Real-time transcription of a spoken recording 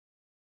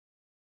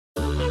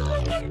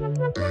Welcome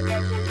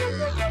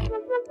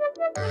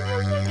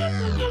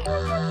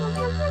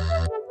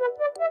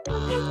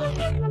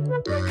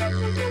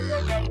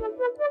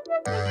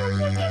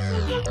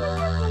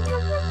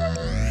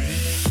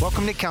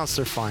to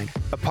Counselor Find,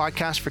 a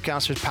podcast for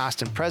counselors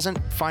past and present,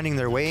 finding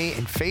their way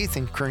in faith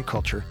and current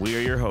culture. We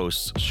are your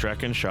hosts,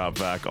 Shrek and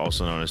Shopvac,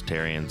 also known as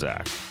Terry and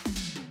Zach.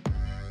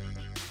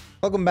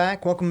 Welcome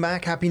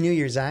back. Happy New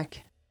Year,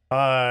 Zach.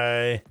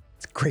 Hi.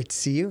 It's great to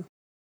see you.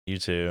 You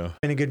too.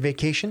 Been a good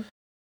vacation?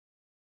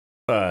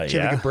 Did you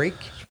have a good break?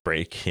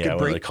 Break. Yeah, Good I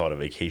wouldn't really break? call it a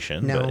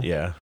vacation, No. but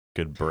yeah,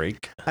 good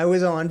break. I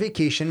was on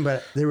vacation,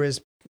 but there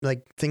was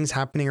like things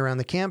happening around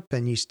the camp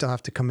and you still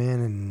have to come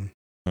in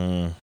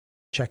and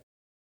check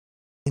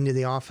into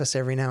the office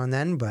every now and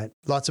then, but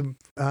lots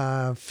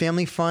of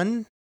family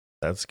fun.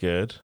 That's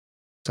good.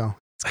 So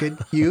it's good.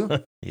 You?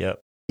 Yep.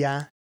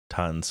 Yeah.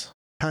 Tons.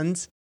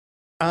 Tons.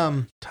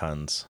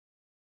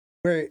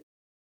 We're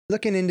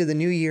looking into the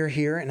new year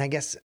here, and I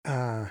guess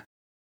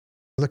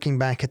looking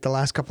back at the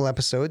last couple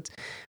episodes,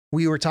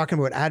 we were talking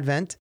about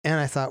Advent, and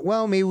I thought,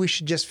 well, maybe we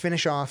should just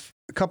finish off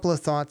a couple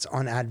of thoughts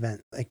on Advent,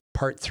 like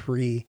part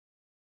 3.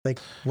 Like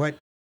what?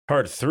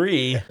 Part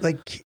 3?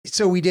 Like,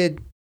 so we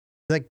did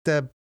like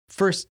the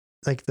first,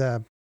 like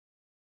the,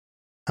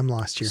 I'm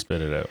lost here.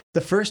 Spit it out.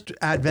 The first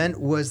Advent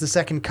was the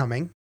second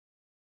coming.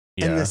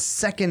 Yeah. And the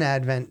second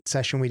Advent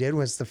session we did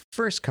was the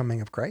first coming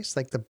of Christ,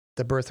 like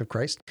the birth of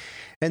Christ.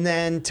 And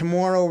then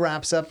tomorrow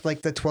wraps up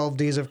like the 12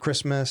 days of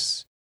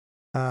Christmas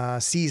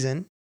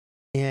season,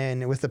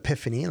 and with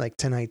Epiphany, like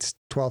tonight's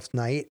 12th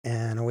night,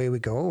 and away we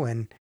go.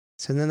 And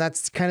so then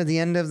that's kind of the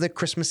end of the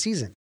Christmas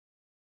season.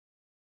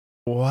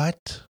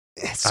 What?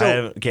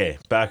 So, Okay,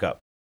 back up.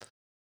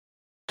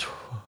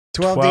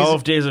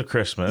 12 days of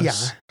Christmas.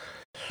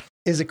 Yeah.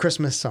 Is a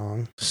Christmas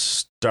song.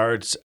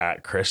 Starts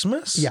at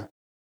Christmas? Yeah.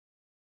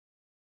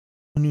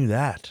 Who knew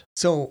that?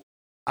 So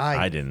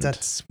I didn't.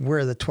 That's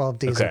where the 12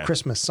 days of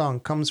Christmas song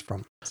comes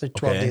from. It's the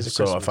 12 days of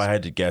so Christmas. if I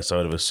had to guess, I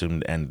would have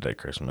assumed it ended at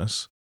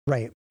Christmas.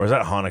 Right. Or is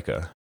that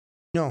Hanukkah?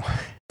 No,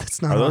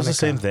 that's not Are those Hanukkah. the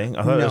same thing?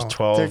 I thought it was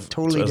 12. They're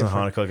totally so isn't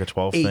different. Hanukkah like a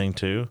 12 thing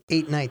too?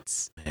 8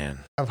 nights Man.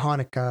 of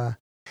Hanukkah.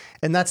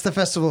 And that's the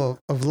festival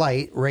of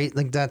light, right?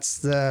 Like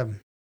that's a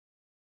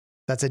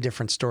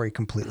different story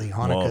completely.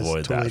 Hanukkah We'll is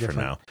avoid totally that for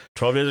different. now.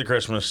 12 days of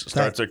Christmas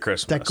starts at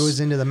Christmas. That goes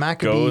into the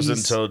Maccabees. Goes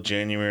until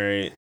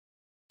January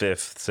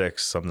 5th, 6th,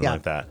 something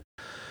like that.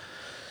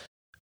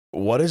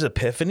 What is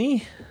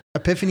Epiphany?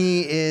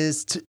 Epiphany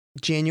is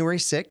January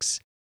 6th,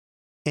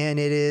 and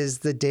it is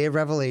the day of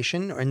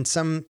Revelation. In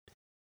some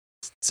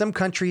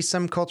countries,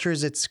 some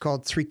cultures, it's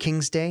called Three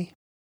Kings Day.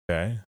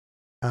 Okay.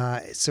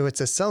 So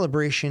it's a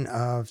celebration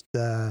of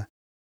the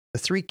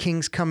three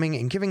kings coming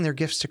and giving their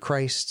gifts to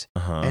Christ,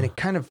 and it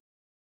kind of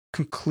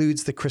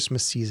concludes the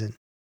Christmas season.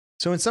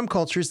 So in some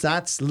cultures,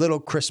 that's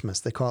Little Christmas.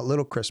 They call it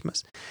Little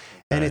Christmas,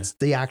 and it's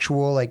the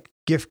actual like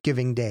gift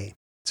giving day.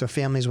 So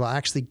families will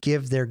actually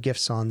give their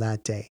gifts on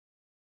that day.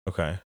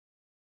 Okay.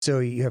 So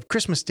you have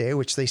Christmas Day,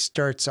 which they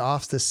starts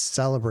off this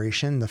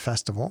celebration, the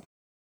festival.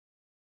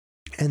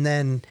 And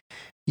then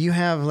you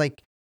have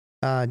like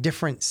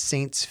different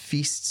saints'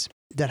 feasts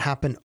that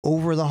happen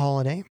over the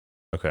holiday.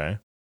 Okay.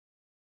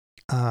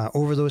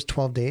 Over those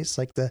 12 days.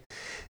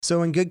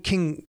 So in Good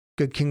King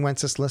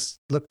Wenceslas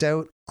looked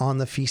out on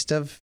the feast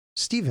of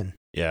Stephen.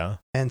 Yeah.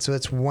 And so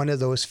it's one of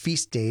those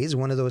feast days,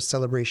 one of those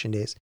celebration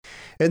days.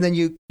 And then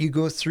you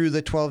go through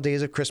the 12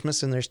 days of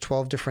Christmas, and there's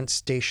 12 different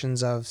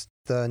stations of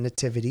the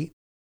nativity.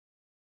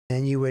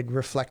 And you would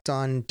reflect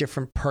on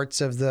different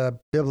parts of the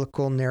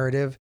biblical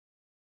narrative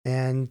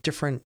and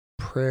different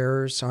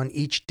prayers on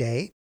each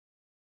day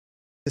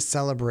to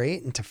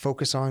celebrate and to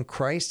focus on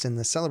Christ and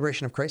the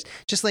celebration of Christ.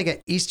 Just like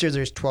at Easter,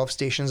 there's 12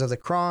 stations of the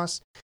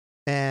cross,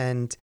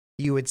 and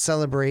you would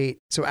celebrate.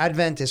 So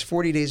Advent is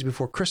 40 days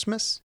before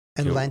Christmas.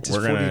 And Lent is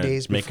 40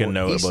 days before Easter. Make a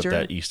note about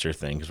that Easter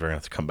thing, because we're going to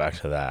have to come back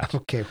to that.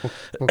 Okay,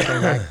 we'll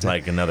come back to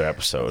like another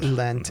episode.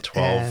 Lent.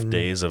 12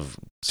 days of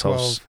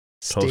 12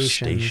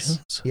 stations.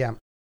 Yeah.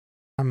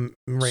 I'm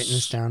writing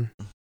this down.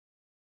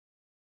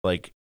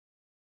 Like,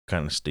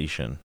 kind of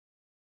station?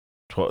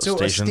 12 So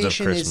stations of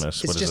station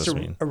Christmas. What does just this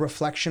mean? a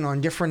reflection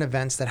on different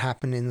events that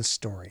happen in the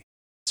story.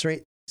 That's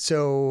right.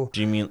 So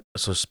Do you mean,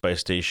 so by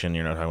station,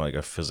 you're not talking like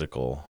a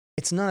physical?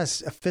 it's not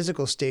a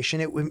physical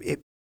station.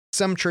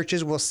 Some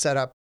churches will set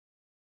up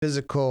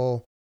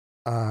physical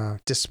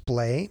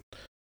display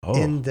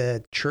in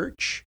the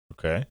church.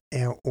 Okay.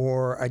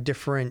 Or a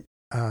different,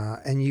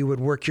 and you would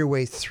work your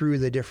way through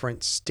the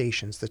different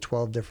stations, the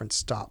 12 different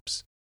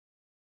stops.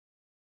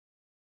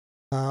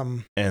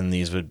 And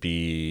these would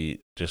be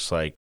just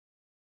like,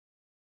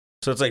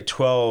 so it's like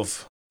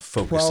 12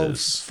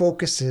 focuses. 12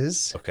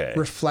 focuses, okay.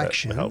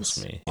 reflections that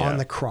helps me. on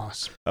the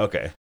cross.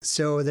 Okay.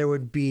 So there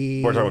would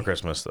be... We're talking about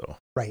Christmas though.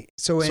 Right.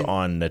 So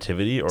on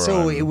Nativity or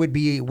So on... it would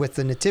be with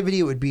the Nativity,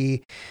 it would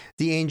be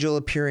the angel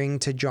appearing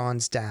to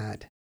John's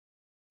dad.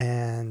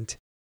 And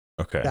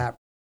that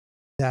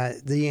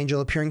the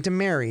angel appearing to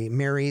Mary,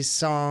 Mary's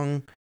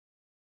song,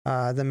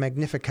 the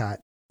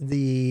Magnificat,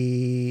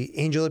 the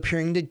angel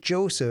appearing to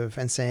Joseph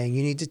and saying,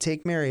 you need to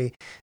take Mary,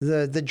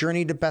 the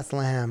journey to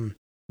Bethlehem,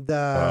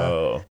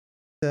 the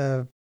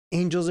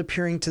angels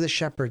appearing to the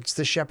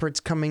shepherds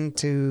coming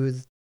to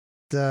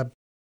the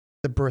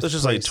birthplace. This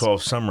is like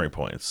 12 summary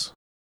points.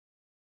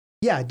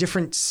 Yeah,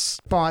 different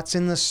spots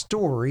in the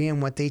story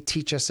and what they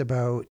teach us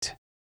about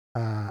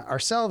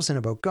ourselves and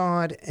about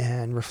God,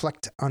 and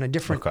reflect on a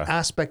different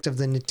aspect of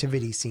the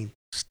nativity scene.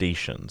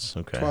 Stations.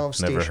 Okay. 12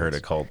 stations. Never heard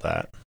it called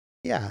that.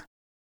 Yeah.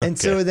 And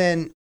so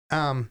then,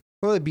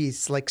 it'd be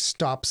like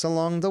stops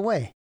along the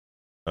way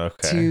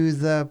to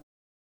the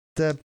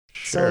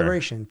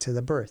celebration, to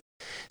the birth.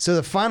 So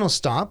the final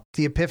stop,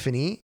 the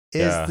Epiphany,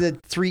 is the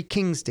Three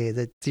Kings Day,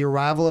 the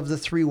arrival of the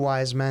three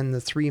wise men,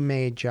 the three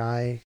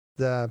magi,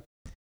 the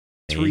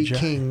three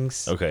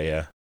kings. Okay,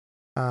 yeah.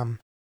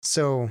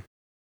 So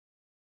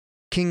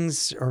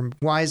kings or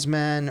wise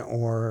men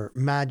or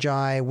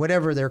magi,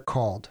 whatever they're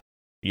called.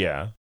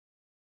 Yeah.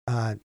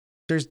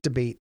 There's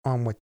debate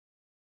on what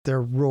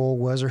their role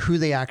was or who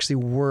they actually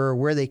were,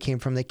 where they came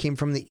from. They came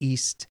from the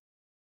East.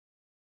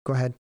 Go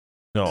ahead.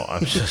 No,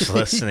 I'm just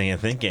listening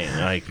and thinking,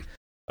 like,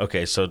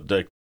 okay, so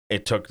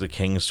it took the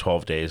kings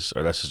 12 days,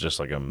 or that's just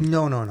like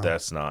No.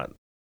 That's not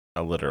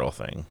a literal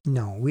thing.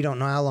 No, we don't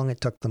know how long it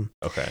took them.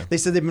 Okay. They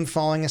said they've been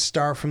following a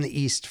star from the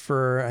East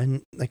for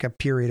a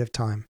period of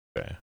time.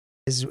 Okay.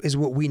 Is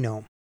what we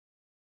know.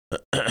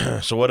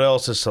 So what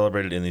else is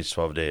celebrated in these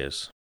 12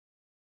 days?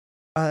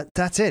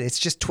 That's it. It's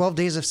just 12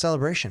 days of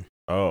celebration.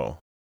 Oh.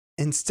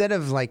 Instead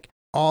of like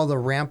all the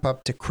ramp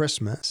up to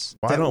Christmas.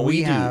 Why don't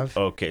we have?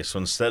 Okay, so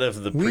instead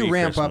of we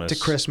ramp up to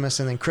Christmas,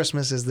 and then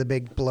Christmas is the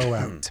big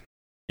blowout.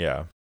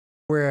 Yeah.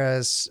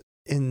 Whereas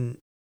in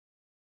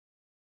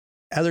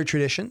other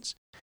traditions,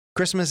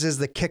 Christmas is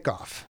the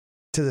kickoff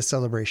to the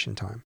celebration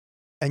time,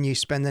 and you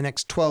spend the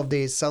next 12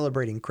 days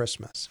celebrating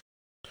Christmas.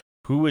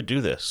 Who would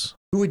do this?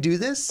 Who would do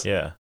this?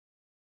 Yeah.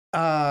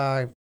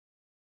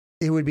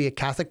 It would be a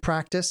Catholic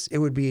practice. It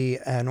would be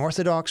an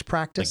Orthodox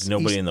practice. Like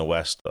nobody in the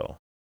West, though.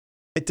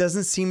 It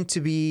doesn't seem to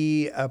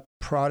be a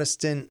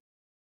Protestant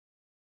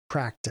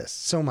practice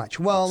so much.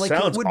 Well, like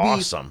sounds it would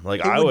awesome. Be,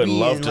 like I would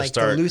love in, to like,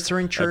 start the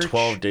Lutheran Church, a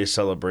 12-day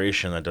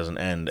celebration that doesn't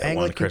end at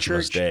Anglican one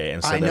Christmas Church. day,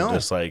 instead of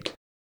just like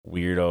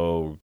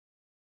weirdo,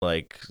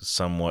 like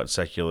somewhat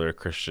secular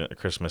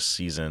Christmas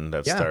season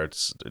that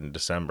starts in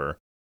December.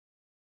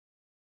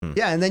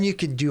 Yeah, and then you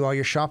could do all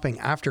your shopping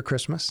after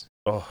Christmas.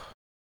 Oh.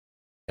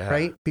 Yeah.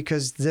 Right?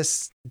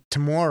 Because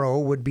tomorrow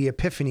would be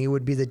Epiphany,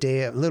 would be the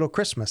day of little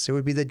Christmas. It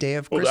would be the day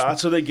of Christmas.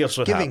 That's what the gifts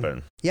would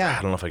happen. Yeah.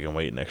 I don't know if I can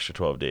wait an extra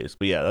 12 days,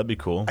 but yeah, that'd be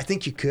cool. I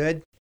think you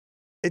could.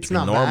 It's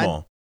not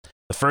normal. Bad.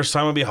 The first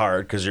time would be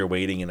hard because you're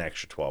waiting an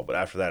extra 12, but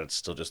after that, it's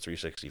still just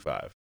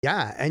 365.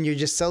 Yeah, and you're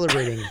just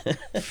celebrating.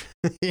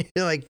 You're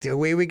like,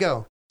 away we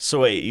go.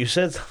 So wait, you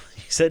said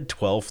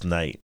 12th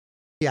night.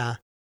 Yeah.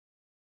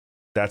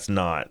 That's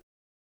not.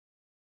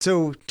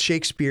 So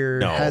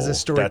Shakespeare has a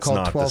story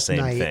called Twelfth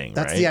Night. Thing,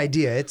 that's right? the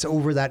idea. It's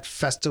over that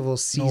festival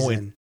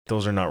season. No,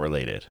 those are not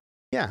related.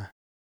 Yeah,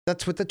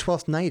 that's what the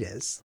 12th night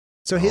is.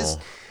 So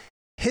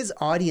his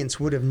audience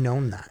would have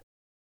known that,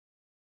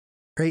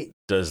 right?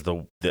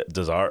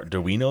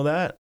 Do we know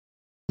that?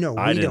 No,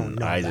 we don't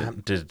know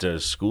that.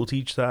 Does school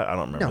teach that? I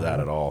don't remember that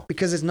at all.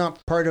 Because it's not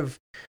part of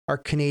our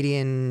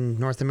Canadian,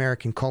 North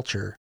American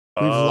culture.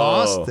 We've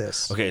lost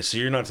this. Okay, so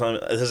you're not telling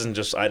me this isn't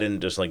just I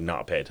didn't just like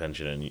not pay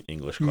attention in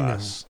English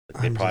class.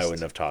 No, they probably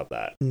wouldn't have taught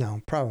that.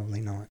 No,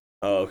 probably not.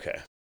 Oh, okay.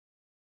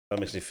 That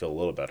makes me feel a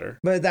little better.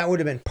 But that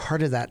would have been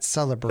part of that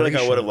celebration. I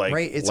feel like I would have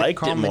right? It's liked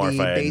a comedy it more if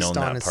I had based known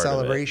on that a part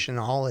celebration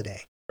of it.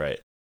 holiday. Right.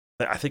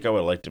 I think I would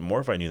have liked it more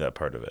if I knew that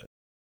part of it.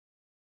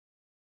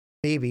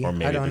 Maybe. Or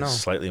maybe I don't know.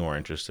 Slightly more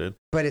interested.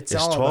 But it's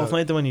Is all 12th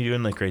night the one you do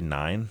in like grade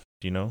 9?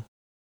 Do you know?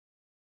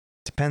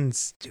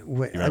 Depends.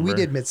 We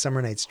did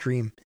Midsummer Night's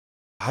Dream.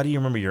 How do you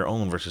remember your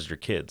own versus your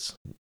kids?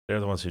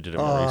 They're the ones who did it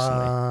more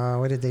recently.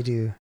 What did they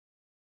do?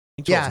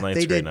 Yeah,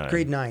 they did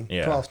grade 9,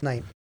 yeah. 12th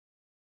night.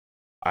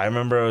 I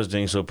remember I was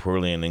doing so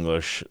poorly in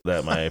English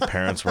that my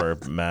parents were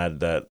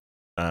mad that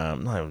I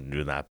wasn't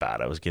doing that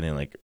bad. I was getting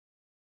like,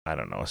 I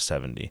don't know, a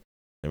 70.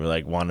 They were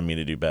like wanted me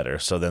to do better.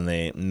 So then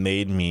they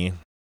made me,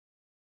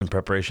 in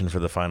preparation for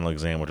the final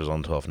exam, which was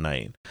on 12th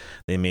night,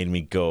 they made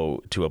me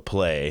go to a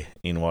play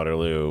in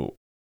Waterloo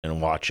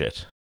and watch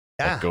it.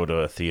 Yeah. Like go to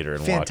a theater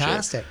and watch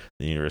it.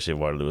 The University of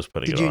Waterloo was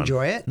putting it on. Did you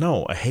enjoy it?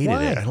 No, I hated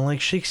it. I don't like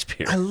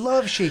Shakespeare. I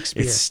love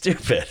Shakespeare. It's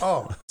stupid.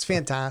 Oh, it's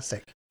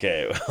fantastic.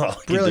 Okay, well,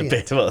 we can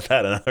debate about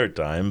that another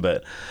time,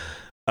 but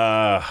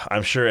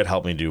I'm sure it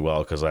helped me do well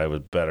because I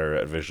was better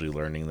at visually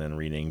learning than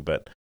reading,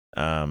 but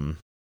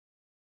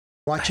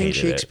watching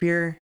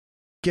Shakespeare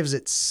gives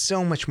it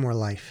so much more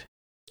life.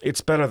 It's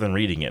better than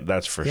reading it,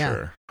 that's for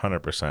sure.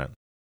 100%.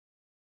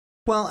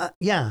 Well,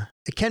 yeah,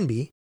 it can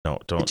be. No,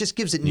 don't. It just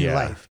gives it new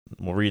life.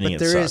 Well, reading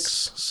it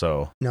sucks,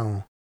 so.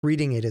 No,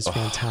 reading it is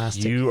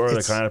fantastic. You are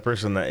the kind of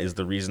person that is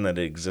the reason that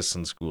it exists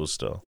in schools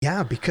still.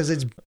 Yeah, because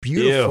it's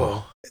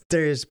beautiful. Ew.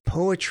 There's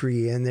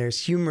poetry and there's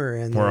humor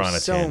and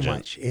there's so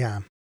much.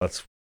 Yeah.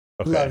 Let's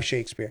love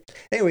Shakespeare.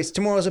 Anyways,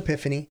 tomorrow's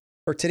Epiphany,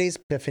 or today's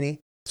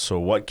Epiphany. So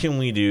what can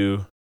we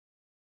do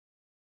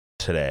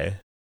today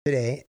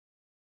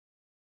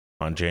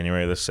on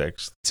January the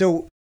 6th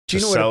So do you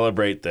to know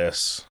celebrate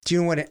this? Do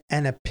you know what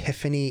an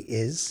epiphany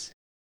is?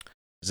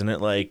 Isn't it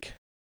like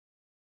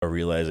a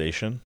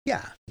realization?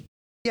 Yeah.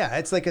 Yeah,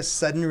 it's like a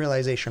sudden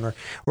realization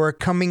or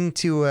coming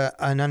to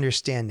an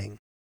understanding,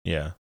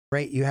 Yeah.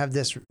 right? You have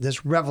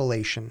this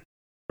revelation.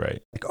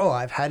 Right. Like, oh,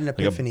 I've had an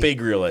epiphany. Like a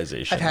big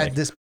realization. I've had like,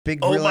 this big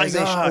oh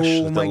realization. My gosh,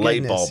 oh the my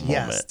light goodness. bulb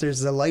Yes, moment. there's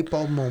the light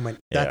bulb moment.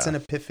 That's Yeah. an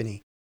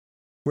epiphany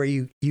where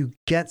you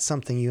get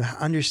something, you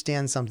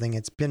understand something,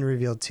 it's been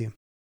revealed to you.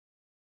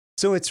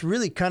 So it's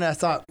really kind of, I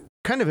thought,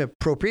 kind of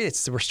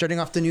appropriate. We're starting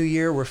off the new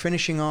year. We're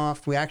finishing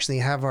off. We actually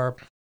have our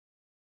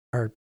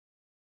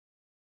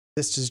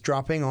this is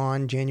dropping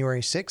on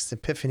January 6th,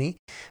 Epiphany.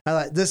 I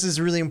thought this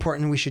is really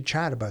important. We should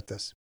chat about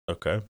this.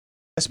 Okay.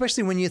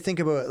 Especially when you think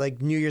about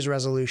like New Year's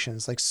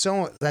resolutions, like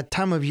so that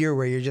time of year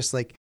where you're just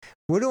like,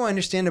 what do I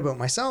understand about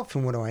myself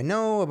and what do I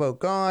know about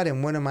God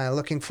and what am I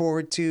looking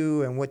forward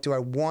to and what do I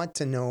want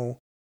to know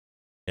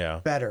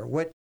better?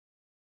 What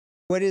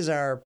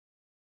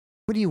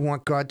do you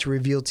want God to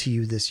reveal to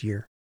you this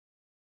year?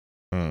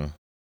 And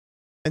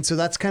so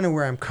that's kind of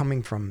where I'm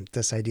coming from,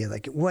 this idea.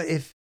 Like, what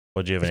if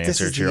do you have an this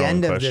answer is to your the own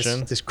end of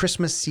question? this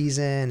Christmas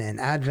season and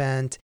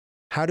Advent?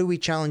 How do we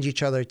challenge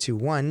each other to,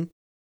 one,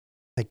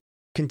 like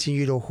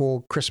continue to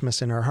hold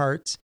Christmas in our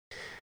hearts,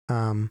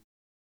 to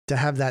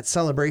have that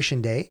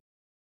celebration day,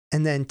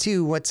 and then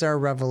two, what's our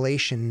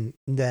revelation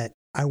that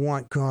I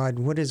want God?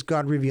 What is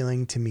God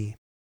revealing to me?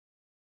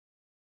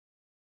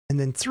 And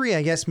then three,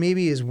 I guess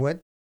maybe is what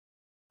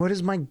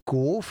is my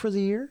goal for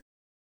the year?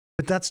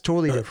 But that's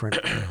totally different.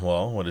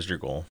 Well, what is your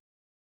goal?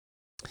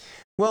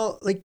 Well,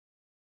 like,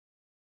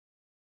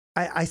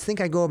 I think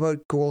I go about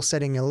goal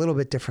setting a little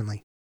bit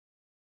differently.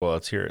 Well,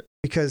 let's hear it.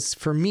 Because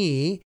for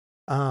me,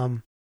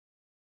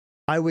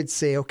 I would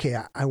say, okay,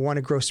 I want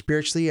to grow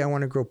spiritually, I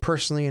want to grow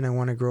personally, and I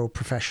want to grow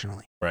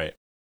professionally. Right.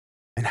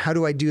 And how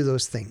do I do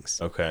those things?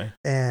 Okay.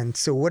 And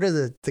so what are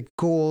the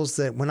goals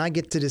that when I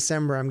get to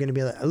December, I'm going to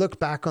be like, I look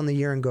back on the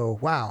year and go,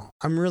 wow,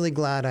 I'm really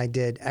glad I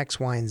did X,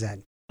 Y, and Z.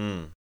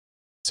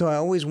 So I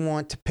always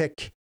want to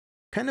pick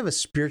kind of a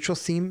spiritual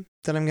theme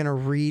that I'm going to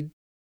read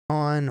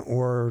on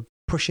or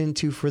push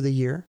into for the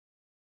year.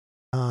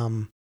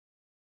 So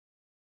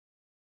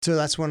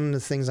that's one of the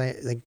things I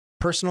like.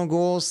 Personal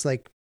goals,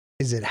 like,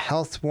 is it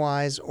health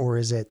wise or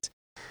is it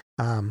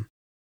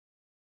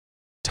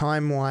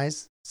time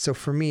wise? So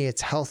for me,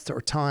 it's health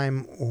or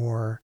time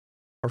or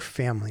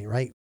family,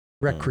 right?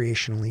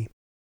 Recreationally.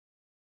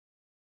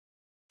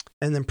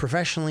 And then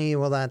professionally,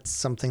 well, that's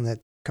something that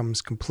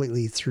comes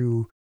completely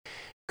through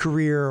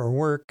career or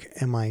work.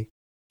 Am I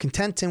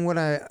content in what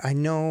I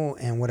know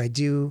and what I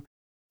do?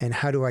 And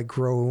how do I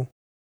grow?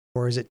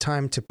 Or is it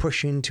time to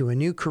push into a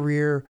new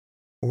career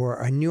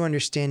or a new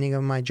understanding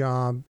of my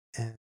job?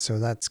 And so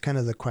that's kind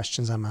of the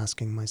questions I'm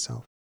asking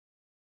myself.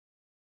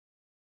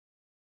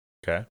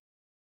 Okay.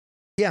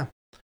 Yeah.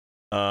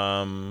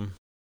 My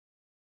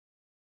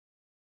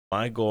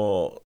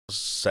goal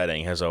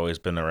setting has always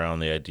been around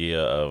the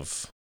idea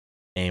of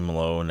aim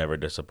low, never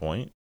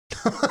disappoint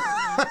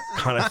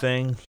kind of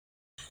thing.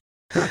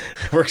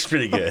 It works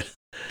pretty good.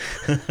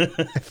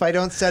 If I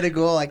don't set a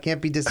goal, I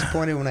can't be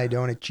disappointed when I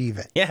don't achieve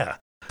it. Yeah.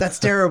 That's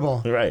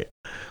terrible. Right.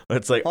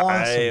 It's like, awesome.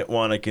 I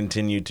want to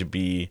continue to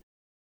be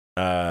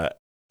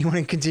you want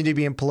to continue to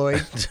be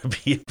employed? To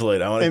be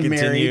employed. I want to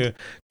continue married.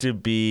 To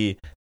be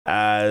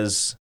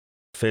as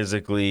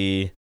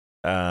physically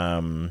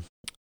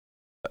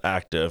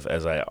active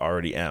as I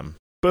already am.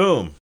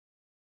 Boom.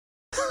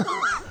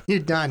 You're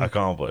done.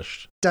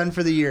 Accomplished. Done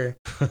for the year.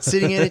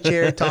 Sitting in a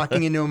chair,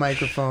 talking into a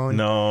microphone.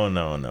 No.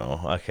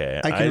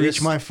 Okay. I can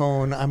reach my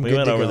phone. I'm good to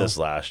go. We went over this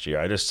last year.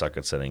 I just suck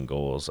at setting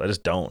goals. I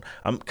just don't.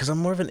 Because I'm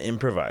more of an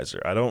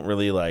improviser. I don't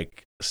really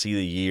like see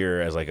the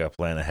year as like a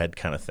plan ahead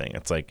kind of thing.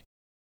 It's like,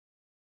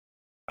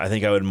 I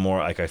think I would more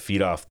like I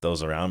feed off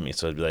those around me.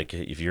 So it'd be like,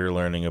 if you're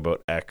learning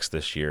about X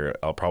this year,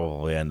 I'll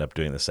probably end up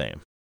doing the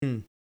same.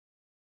 See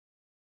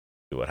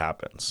what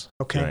happens.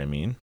 Okay. You know what I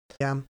mean?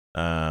 Yeah.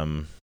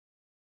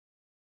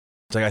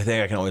 It's like I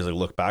think I can always like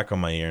look back on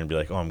my year and be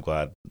like, oh, I'm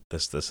glad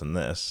this, and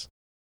this.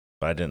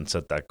 But I didn't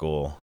set that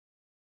goal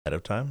ahead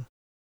of time.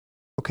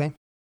 Okay.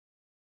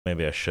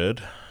 Maybe I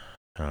should.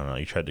 I don't know.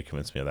 You tried to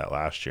convince me of that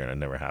last year and it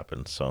never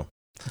happened. So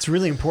it's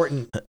really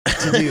important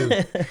to do.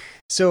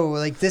 So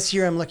like this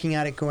year I'm looking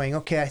at it going,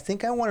 okay, I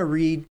think I want to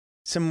read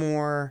some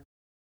more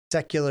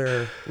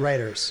secular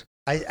writers.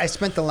 I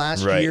spent the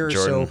last year or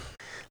so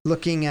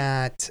looking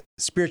at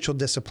spiritual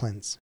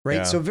disciplines, right?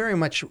 Yeah. So very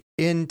much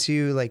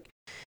into like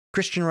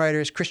Christian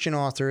writers, Christian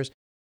authors,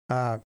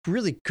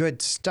 really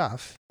good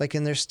stuff. Like,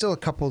 and there's still a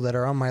couple that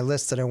are on my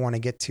list that I want to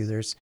get to.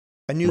 There's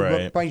a new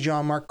book by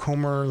John Mark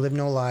Comer, Live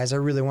No Lies. I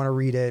really want to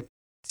read it.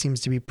 It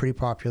seems to be pretty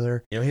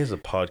popular. You know, he has a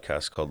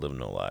podcast called Live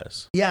No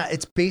Lies. Yeah,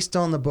 it's based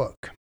on the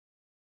book.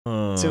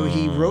 So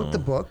he wrote the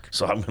book.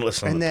 So I'm going to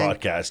listen to the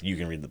podcast. You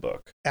can read the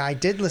book. I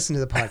did listen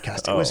to the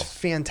podcast. It was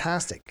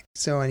fantastic.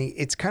 So, and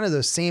it's kind of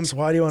those same so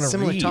why do you want to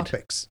similar read?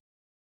 Topics.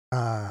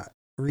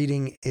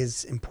 Reading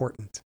is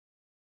important.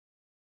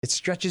 It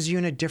stretches you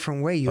in a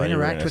different way. You Thought you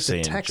were interact gonna with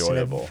the say text in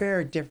enjoyable. a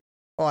very different.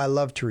 Oh, I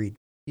love to read.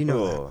 You know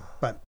Cool.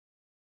 that.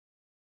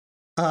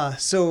 But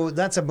so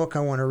that's a book I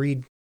want to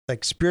read,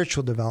 like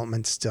spiritual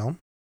development. Still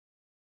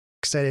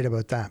excited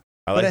about that.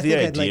 I But like I the think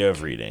I'd idea like-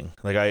 of reading.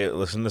 Like I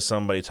listen to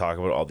somebody talk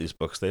about all these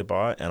books they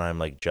bought, and I'm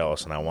like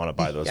jealous, and I want to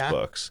buy those Yeah.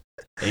 books.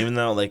 Even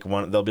though like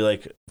they'll be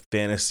like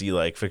fantasy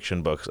like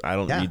fiction books, I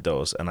don't Yeah. read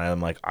those, and I'm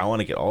like I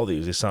want to get all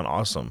these. They sound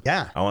awesome.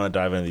 Yeah, I want to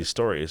dive into these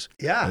stories,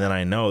 yeah. and then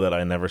I know that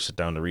I never sit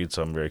down to read,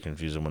 so I'm very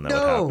confused when that would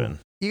No, happen.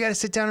 you got to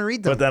sit down and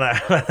read them. But then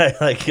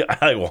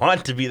I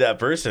want to be that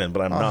person,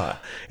 but I'm Oh.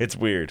 not. It's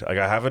weird. Like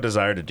I have a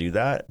desire to do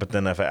that, but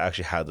then if I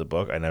actually had the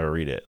book, I never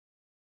read it.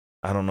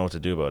 I don't know what to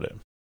do about it.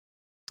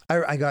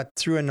 I got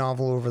through a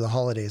novel over the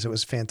holidays. It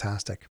was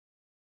fantastic.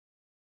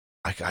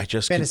 I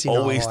just can Fantasy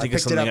always novel. I think of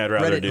picked it something up, I'd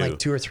read rather it in do. like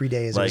 2 or 3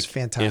 days. It was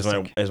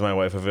fantastic. Is my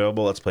wife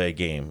available? Let's play a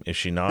game. Is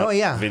she not? Oh,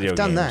 yeah, Video I've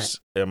done games.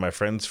 Are my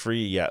friends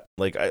free? Yeah.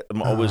 Like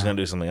I'm always gonna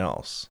do something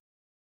else.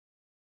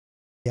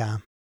 Yeah.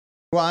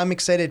 Well, I'm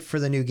excited for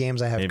the new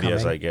games I have Maybe coming,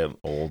 as I get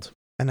old.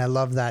 and I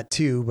love that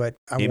too. But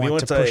I Maybe want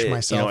once to push I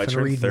myself I and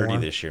turned read 30 more.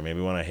 this year. Maybe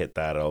when I hit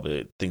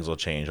that, things will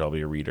change. I'll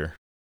be a reader.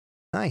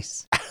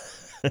 Nice.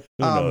 Who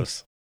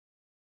knows?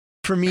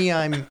 For me,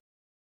 I'm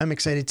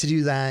excited to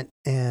do that,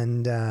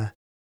 and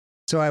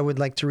so I would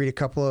like to read a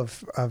couple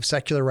of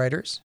secular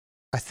writers.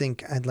 I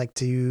think I'd like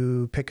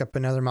to pick up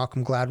another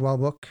Malcolm Gladwell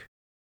book.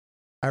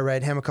 I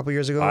read him a couple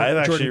years ago. I've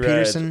actually Jordan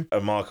Peterson.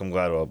 read a Malcolm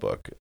Gladwell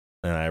book,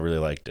 and I really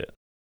liked it.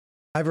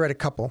 I've read a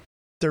couple.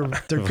 They're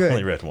I've good.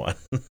 only read one.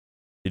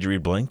 Did you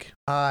read Blink?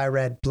 I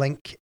read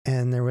Blink,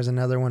 and there was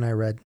another one I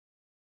read.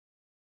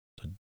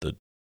 The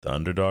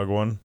Underdog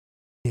one,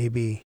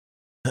 Maybe.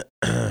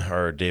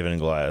 or David and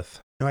Goliath?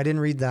 No, I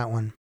didn't read that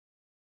one.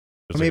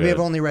 Or There's maybe like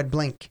I've only read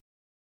Blink.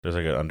 there's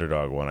like an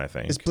Underdog one, I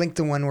think. Is Blink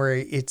the one where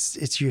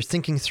it's you're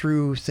thinking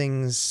through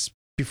things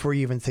before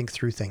you even think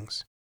through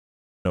things?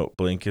 No,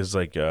 Blink is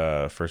like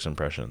First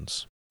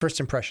Impressions. First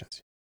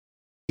impressions.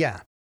 Yeah.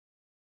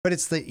 But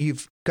it's that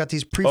you've got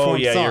these preformed Oh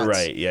yeah, thoughts. you're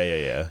right.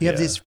 Yeah. You have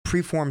these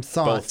preformed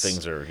thoughts. Both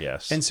things are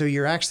yes. And so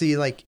you're actually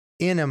like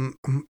in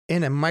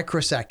a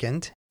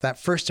microsecond, that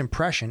first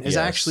impression is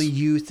Yes. actually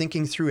you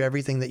thinking through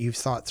everything that you've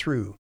thought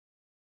through.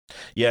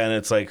 Yeah, and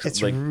it's like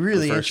It's like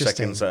really the first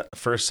interesting.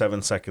 first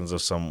 7 seconds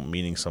of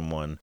meeting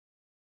someone,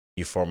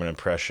 you form an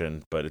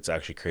impression, but it's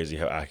actually crazy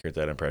how accurate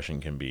that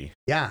impression can be.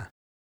 Yeah.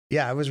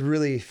 Yeah, it was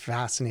really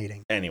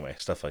fascinating Anyway,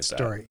 stuff like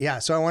story. Yeah,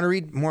 so I want to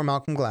read more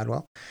Malcolm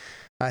Gladwell.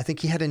 I think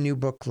he had a new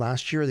book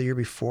last year or the year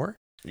before.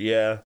 that.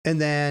 Yeah. And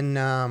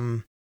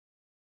then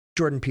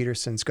Jordan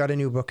Peterson's got a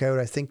new book out.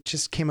 I think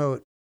just came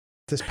out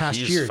this past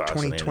He's year,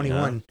 fascinating,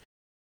 2021.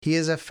 He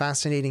is a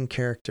fascinating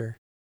character.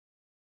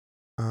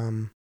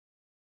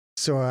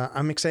 So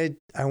I'm excited.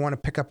 I want to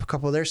pick up a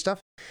couple of their stuff.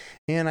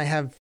 And I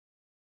have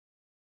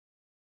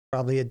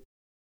probably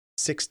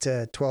 6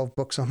 to 12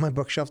 books on my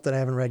bookshelf that I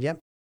haven't read yet.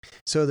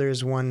 So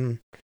there's one,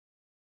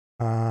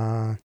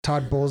 Todd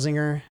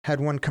Bolsinger had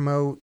one come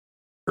out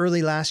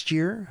early last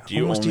year, Do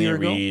you almost a only year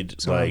ago. read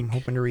So like I'm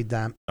hoping to read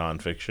that.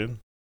 nonfiction?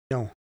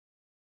 No.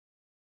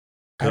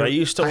 'Cause I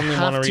used to I only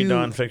have want to read to-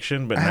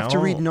 nonfiction, but I now have to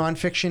read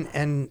nonfiction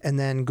and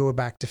then go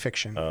back to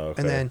fiction. Oh,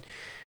 okay. And then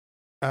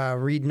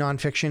read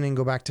nonfiction and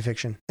go back to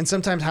fiction. And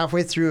sometimes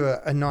halfway through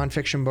a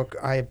nonfiction book,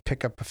 I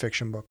pick up a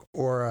fiction book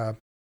or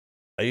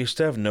I used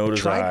to have no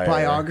tried desire.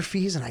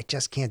 biographies, and I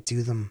just can't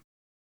do them.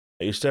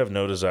 I used to have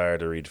no desire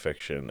to read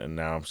fiction, and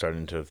now I'm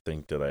starting to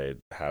think that I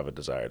have a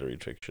desire to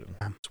read fiction.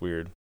 Yeah. It's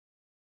weird.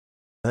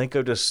 I think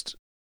I'm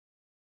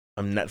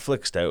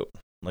Netflixed out.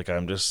 Like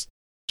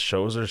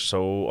shows are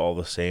so all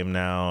the same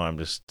now. I'm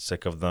just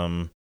sick of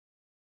them,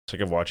 sick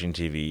of watching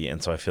TV,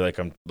 and so I feel like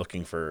I'm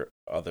looking for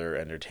other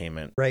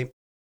entertainment Right.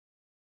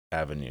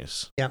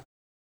 avenues. Yeah.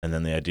 And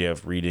then the idea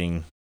of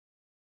reading,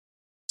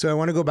 So I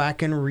want to go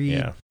back and read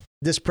yeah,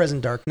 This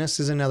Present Darkness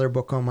is another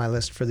book on my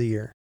list for the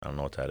year. I don't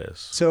know what that is.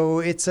 So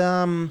it's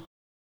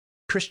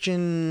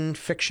Christian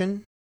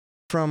fiction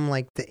from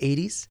like the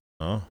 80s.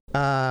 Oh,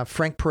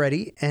 Frank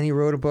Peretti, and he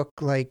wrote a book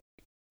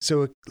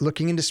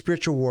looking into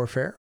spiritual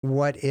warfare.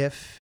 What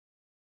if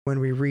when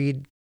we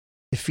read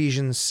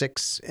Ephesians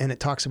 6 and it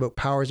talks about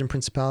powers and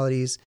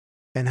principalities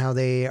and how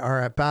they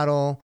are at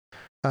battle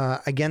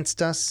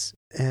against us,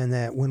 and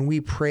that when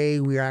we pray,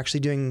 we are actually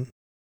doing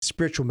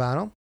spiritual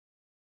battle.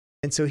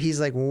 And so he's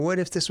like, well, what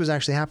if this was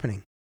actually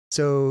happening?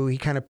 So he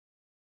kind of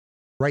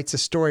writes a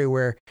story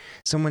where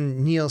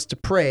someone kneels to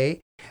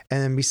pray,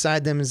 and then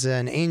beside them is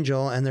an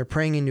angel, and they're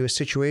praying into a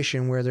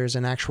situation where there's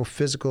an actual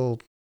physical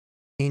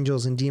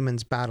angels and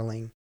demons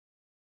battling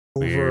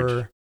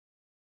over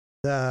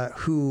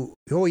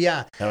oh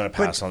yeah. I'm gonna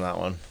pass on that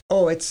one.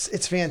 Oh,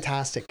 it's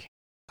fantastic.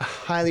 I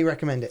highly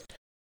recommend it.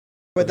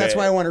 But that's Okay.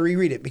 why I want to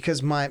reread it,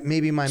 because my So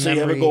memory you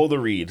have a goal to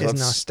read. is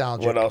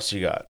nostalgic. What else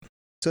you got?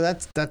 So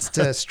that's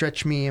to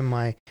stretch me in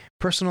my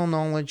personal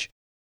knowledge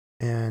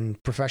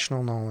and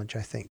professional knowledge,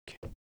 I think.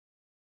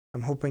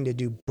 I'm hoping to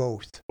do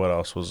both. What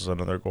else was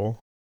another goal?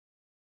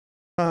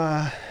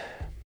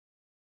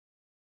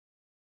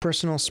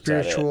 Personal,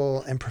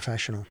 spiritual, and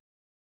professional.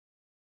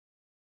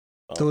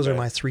 Those are Okay.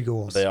 my 3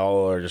 goals. They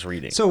all are just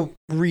reading. So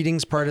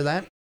reading's part of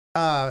that.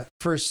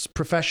 For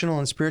professional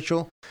and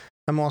spiritual,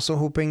 I'm also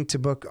hoping to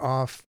book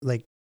off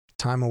like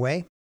time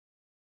away.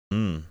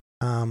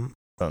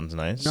 Sounds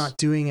nice. Not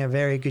doing a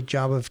very good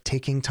job of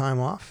taking time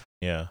off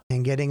Yeah.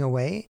 and getting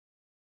away.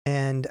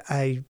 And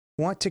I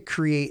want to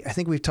create, I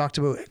think we've talked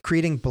about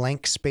creating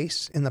blank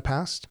space in the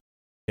past.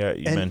 Yeah,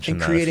 you and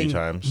mentioned that a creating few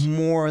times.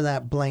 more of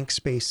that blank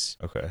space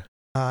Okay.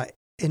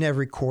 in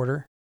every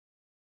quarter,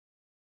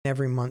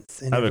 every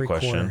month, in I have a every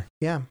question. quarter.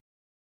 Yeah.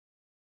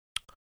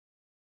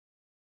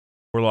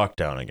 We're locked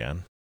down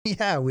again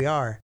Yeah, we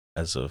are.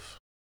 as of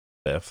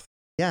 5th.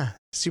 Yeah.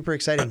 Super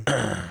exciting.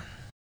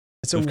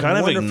 It's a We've kind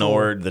of wonderful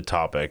ignored the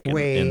topic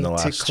way in the to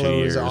last 2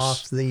 close years.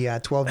 off the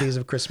 12 days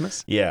of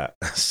Christmas. Yeah.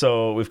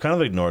 So we've kind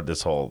of ignored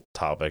this whole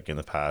topic in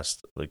the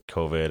past, like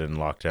COVID and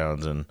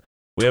lockdowns. And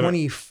we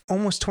haven't.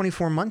 Almost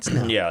 24 months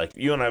now. Yeah. Like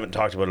you and I haven't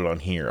talked about it on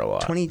here a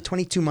lot.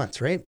 22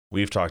 months, right?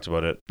 We've talked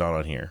about it, not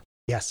on here.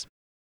 Yes.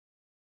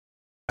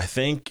 I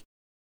think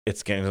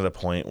it's getting to the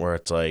point where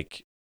it's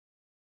like,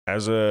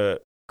 as a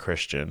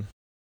Christian,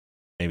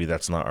 maybe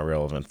that's not a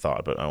relevant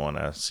thought, but I want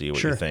to see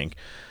what Sure. you think.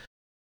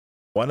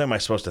 What am I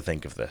supposed to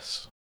think of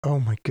this? Oh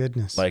my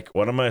goodness. Like,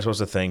 what am I supposed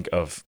to think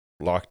of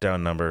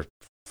lockdown number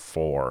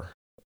 4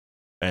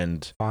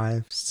 and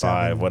 5,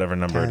 5, whatever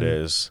number 10. it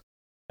is,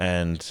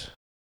 and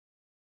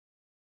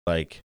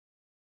like,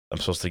 I'm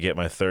supposed to get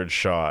my 3rd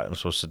shot. I'm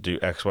supposed to do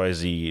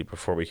XYZ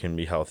before we can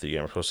be healthy.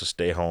 I'm supposed to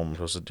stay home. I'm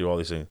supposed to do all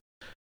these things.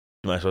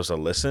 Am I supposed to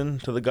listen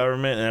to the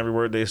government and every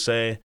word they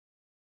say?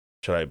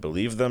 Should I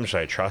believe them? Should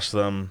I trust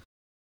them?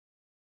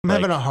 I'm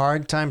like- having a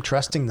hard time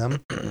trusting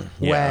them Yeah.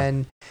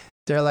 when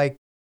they're like,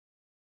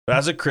 But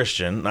as a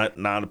Christian,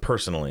 not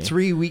personally.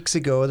 3 weeks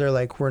ago, they're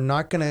like, we're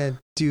not going to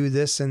do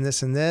this and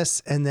this and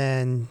this. And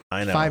then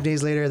I know. 5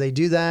 days later, they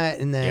do that.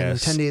 And then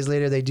Yes. 10 days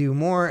later, they do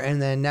more. And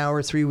then now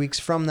we're 3 weeks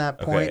from that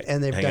point, Okay,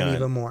 and they've hang done on.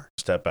 even more.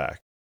 Step back.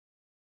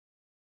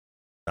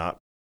 Not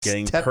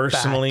getting Step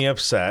personally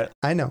upset,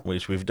 I know.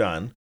 which we've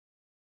done.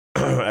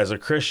 As a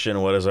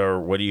Christian, what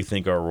do you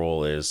think our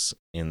role is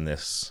in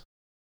this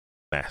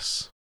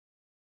mess?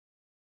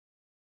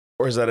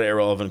 Or is that an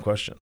irrelevant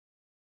question?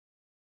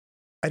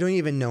 I don't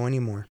even know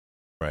anymore.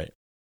 Right.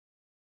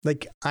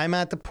 Like, I'm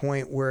at the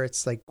point where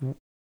it's like,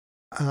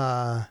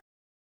 I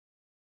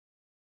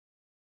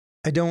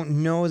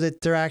don't know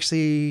that they're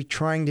actually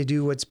trying to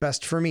do what's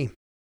best for me.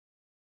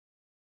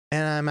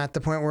 And I'm at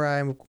the point where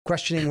I'm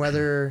questioning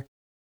whether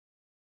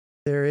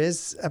there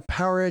is a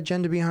power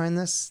agenda behind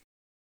this.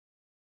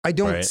 I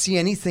don't Right. see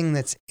anything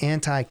that's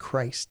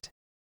anti-Christ,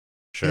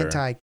 Sure.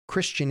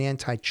 anti-Christian,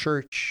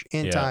 anti-church,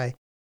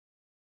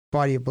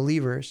 anti-body of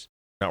believers.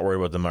 Not worried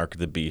about the mark of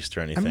the beast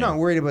or anything. I'm not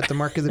worried about the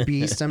mark of the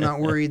beast. I'm not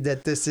worried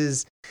that this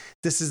is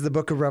the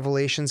book of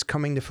Revelations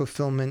coming to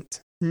fulfillment.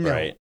 No,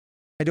 Right.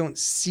 I don't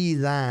see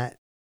that.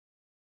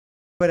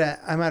 But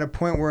I'm at a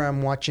point where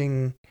I'm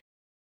watching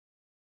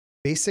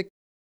basic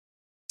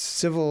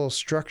civil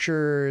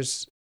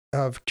structures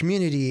of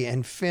community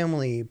and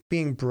family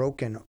being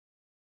broken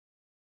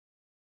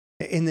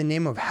in the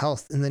name of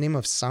health, in the name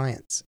of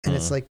science. And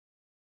it's like,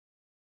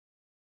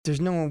 there's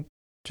no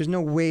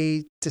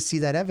way to see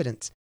that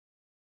evidence.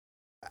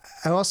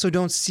 I also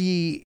don't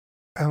see,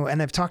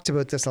 and I've talked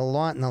about this a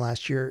lot in the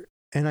last year,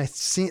 and I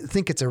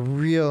think it's a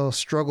real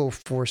struggle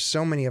for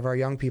so many of our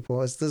young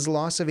people, is this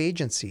loss of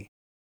agency.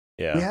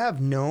 Yeah. We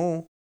have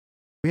no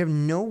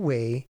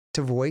way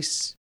to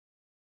voice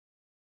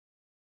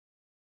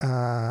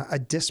a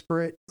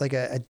disparate, like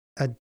a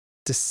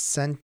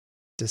dissenting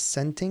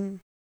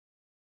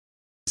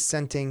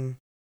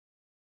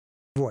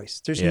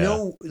voice. There's Yeah.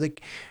 no,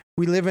 like,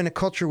 we live in a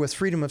culture with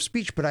freedom of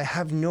speech, but I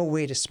have no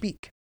way to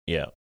speak.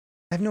 Yeah.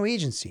 I have no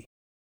agency.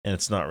 And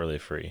it's not really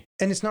free.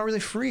 And it's not really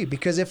free,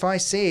 because if I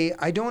say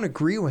I don't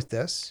agree with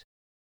this,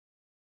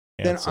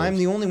 then Canceled. I'm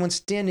the only one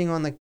standing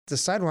on the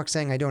sidewalk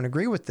saying I don't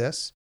agree with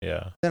this.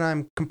 Yeah. Then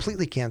I'm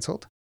completely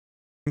canceled.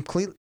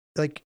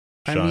 Like,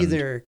 I'm Shunned.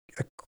 either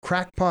a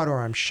crackpot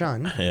or I'm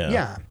shunned.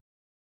 Yeah.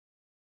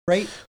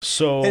 Right?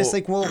 So And it's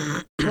like, well,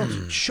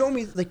 show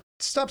me, like,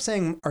 stop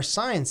saying our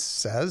science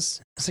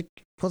says. It's like,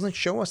 well, then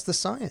show us the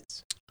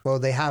science. Well,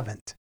 they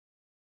haven't.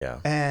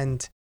 Yeah.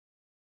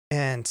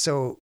 And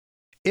so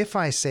if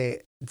I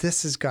say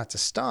this has got to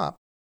stop,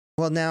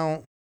 well,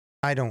 now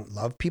I don't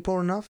love people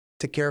enough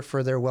to care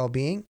for their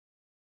well-being.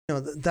 No,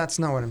 that's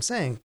not what I'm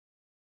saying.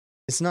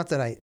 It's not that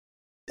I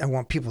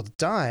want people to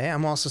die.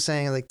 I'm also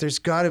saying, like, there's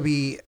got to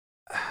be,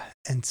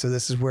 and so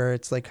this is where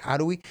it's like, how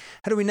do we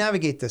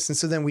navigate this? And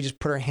so then we just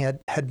put our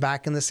head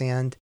back in the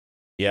sand.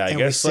 yeah, I and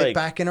guess we sit like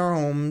back in our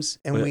homes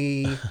and With-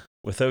 we,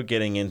 without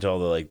getting into all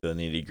the like the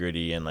nitty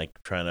gritty and like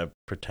trying to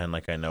pretend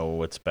like I know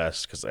what's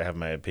best because I have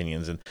my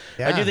opinions, and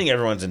I do think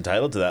everyone's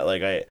entitled to that.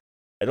 Like I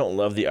don't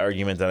love the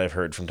argument that I've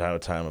heard from time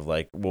to time of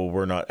like, well,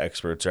 we're not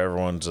experts.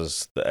 Everyone's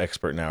just the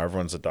expert now.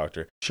 Everyone's a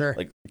doctor. sure.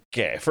 Like,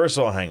 okay, first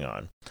of all, hang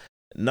on.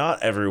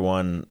 Not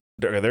everyone.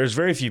 There's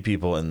very few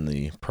people in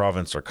the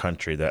province or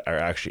country that are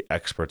actually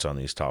experts on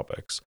these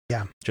topics.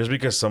 Yeah. Just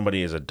because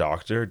somebody is a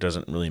doctor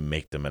doesn't really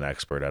make them an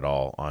expert at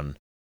all on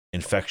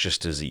infectious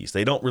disease.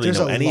 They don't really There's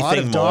know a lot anything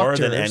of more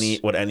than doctors-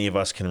 what any of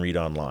us can read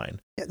online.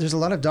 Yeah, there's a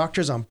lot of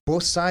doctors on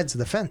both sides of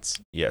the fence.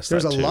 Yes,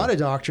 There's that a too. lot of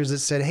doctors that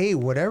said, hey,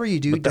 whatever you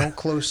do, But don't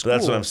close So school.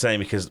 that's what I'm saying,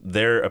 because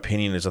their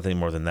opinion is nothing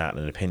more than that,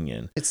 an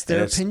opinion. It's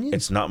their And opinion.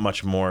 It's not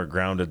much more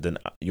grounded than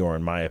your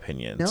and my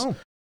opinions. No,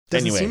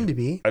 doesn't Anyway, seem to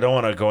be. I don't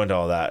want to go into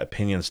all that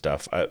opinion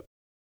stuff. I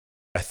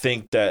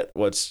think that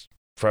what's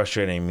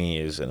frustrating me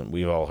is, and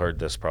we've all heard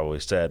this probably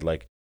said,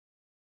 like,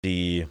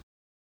 the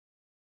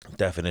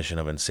definition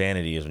of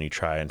insanity is when you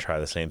try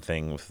the same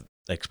thing with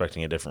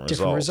expecting a different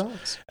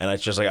result. And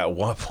it's just like, at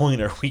what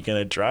point are we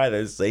going to try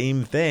the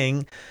same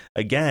thing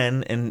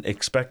again and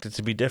expect it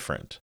to be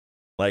different?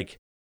 Like,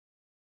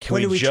 can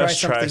we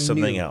just try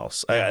something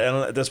else? I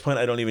don't, at this point,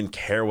 I don't even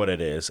care what it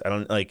is. I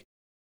don't like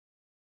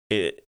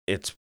it.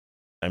 It's,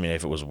 I mean,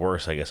 if it was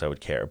worse, I guess I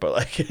would care, but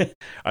like,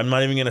 I'm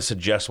not even going to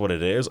suggest what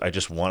it is. I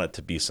just want it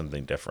to be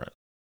something different.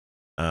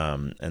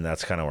 And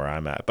that's kind of where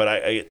I'm at.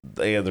 But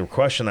the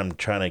question I'm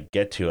trying to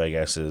get to, I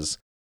guess, is,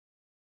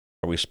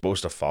 are we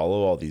supposed to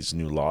follow all these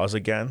new laws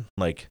again?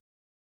 Like,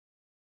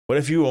 what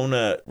if you own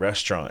a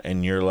restaurant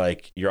and you're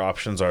like, your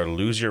options are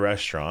lose your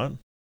restaurant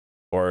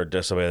or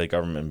disobey the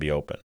government and be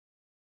open?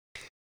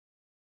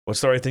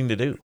 What's the right thing to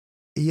do?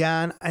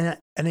 Yeah, and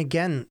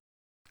again,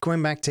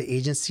 going back to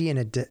agency and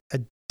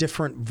a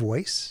different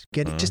voice,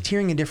 just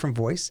hearing a different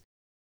voice,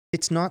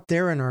 it's not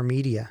there in our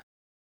media.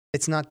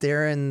 It's not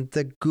there in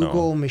the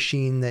Google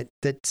machine that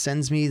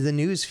sends me the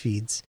news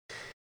feeds.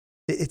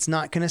 It's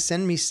not going to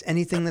send me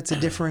anything that's a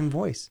differing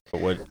voice.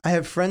 But I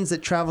have friends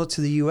that travel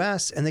to the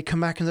US and they come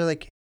back and they're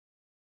like,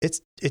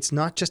 it's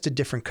not just a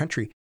different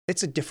country.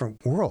 It's a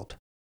different world.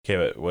 Okay,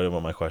 but what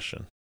about my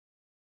question?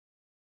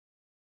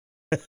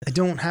 I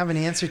don't have an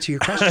answer to your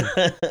question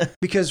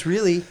because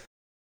really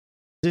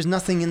there's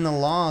nothing in the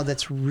law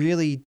that's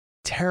really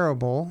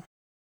terrible.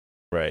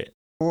 Right.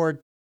 Or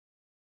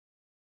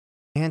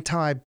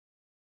anti-biblical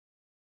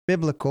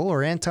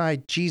or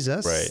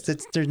anti-Jesus. Right.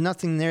 There's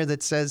nothing there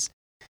that says,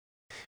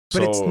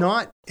 but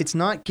it's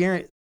not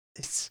guaranteed.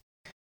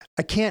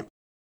 I can't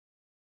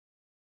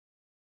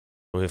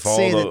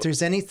say that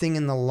there's anything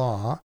in the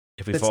law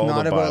that's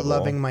not about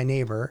loving my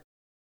neighbor,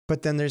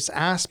 but then there's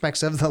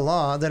aspects of the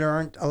law that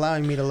aren't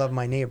allowing me to love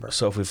my neighbor.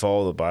 So if we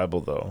follow the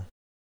Bible, though,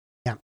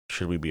 yeah,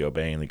 should we be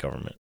obeying the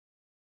government?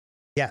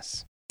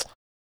 Yes.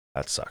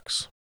 That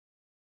sucks.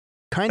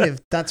 Kind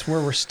of, that's where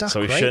we're stuck.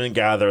 So we shouldn't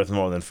gather with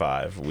more than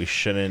 5. We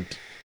shouldn't.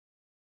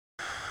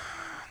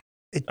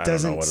 It I don't know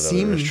doesn't what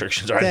seem other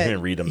restrictions are. I didn't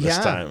even read them this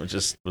yeah. time. It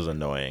just was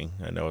annoying.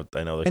 I know.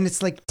 And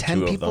it's like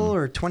 10 people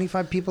or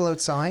 25 people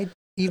outside,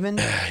 even.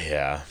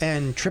 Yeah.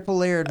 And triple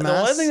layered masks.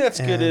 The only thing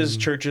that's good is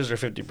churches are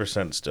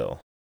 50% still.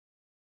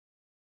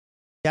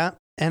 Yeah,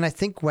 and I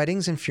think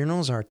weddings and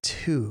funerals are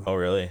too. Oh,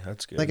 really?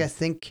 That's good. Like, I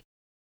think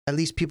at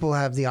least people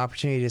have the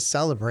opportunity to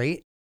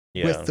celebrate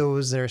with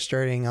those that are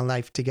starting a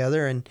life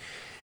together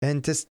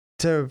and just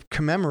to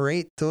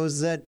commemorate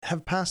those that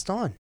have passed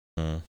on,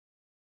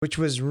 which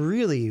was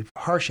really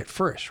harsh at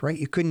first, right?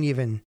 You couldn't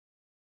even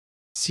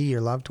see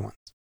your loved ones.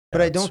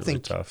 But I don't really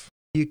think tough.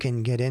 You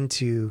can get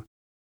into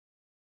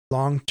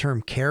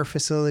long-term care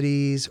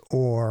facilities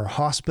or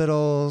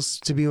hospitals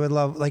to be with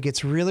love. Like,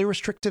 it's really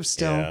restrictive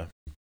still. Yeah.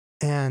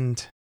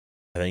 And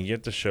I think you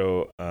have to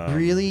show,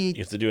 really,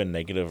 you have to do a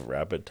negative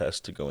rapid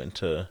test to go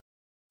into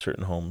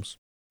certain homes.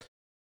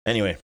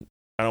 Anyway,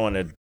 I don't want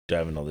to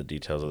dive into all the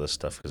details of this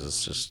stuff because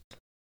it's just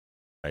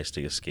nice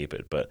to escape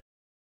it. But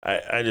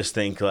I just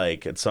think,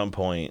 like, at some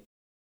point,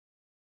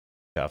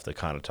 you have to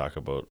kind of talk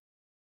about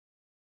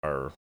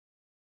our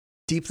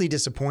deeply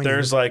disappointed.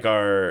 There's like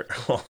our,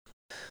 well,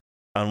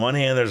 on one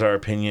hand, there's our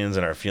opinions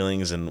and our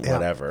feelings and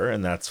whatever,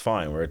 and that's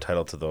fine. We're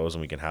entitled to those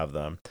and we can have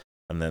them.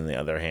 And then the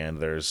other hand,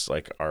 there's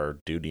like our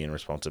duty and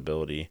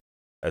responsibility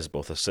as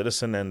both a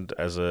citizen and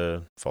as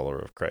a follower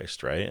of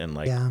Christ, right? And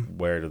like,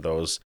 where do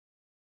those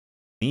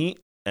meet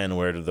and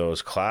where do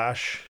those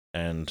clash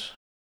and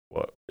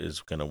what is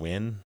going to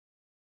win?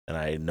 And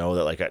I know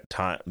that like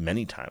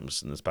many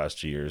times in this past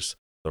 2 years,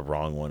 the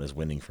wrong one is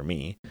winning for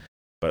me.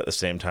 But at the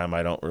same time,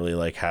 I don't really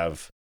like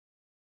have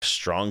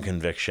strong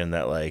conviction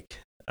that like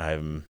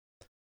I'm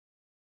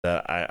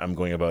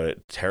going about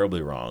it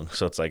terribly wrong.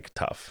 So it's like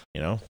tough,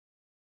 you know?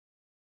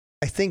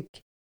 I think,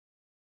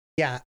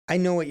 I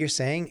know what you're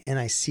saying and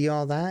I see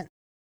all that.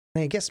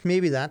 And I guess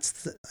maybe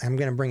I'm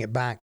going to bring it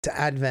back to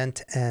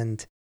Advent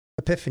and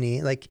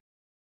Epiphany. Like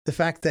the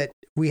fact that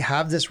we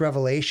have this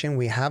revelation,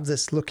 we have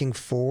this looking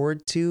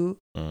forward to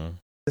the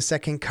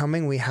second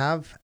coming. We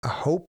have a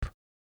hope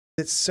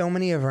that so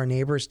many of our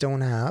neighbors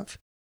don't have.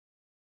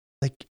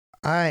 Like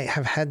I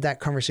have had that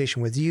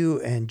conversation with you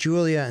and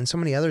Julia and so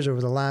many others over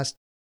the last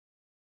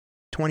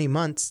 20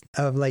 months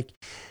of like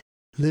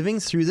living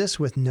through this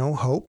with no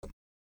hope,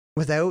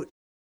 without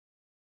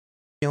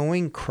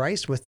knowing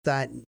Christ,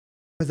 without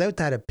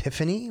that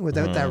epiphany,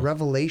 without that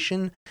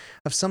revelation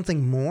of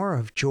something more,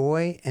 of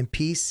joy and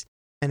peace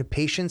and a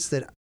patience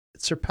that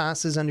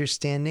surpasses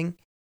understanding.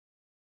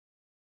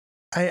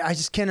 I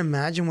just can't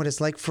imagine what it's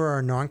like for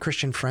our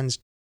non-Christian friends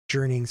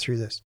journeying through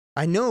this.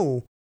 I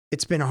know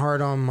it's been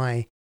hard on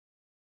my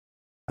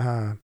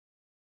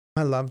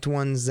my loved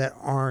ones that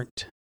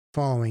aren't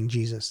following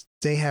Jesus,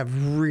 they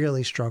have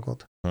really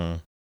struggled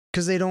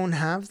because they don't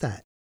have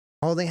that.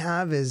 All they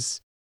have is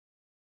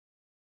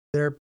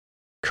their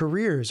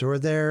careers or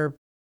their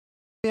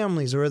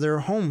families or their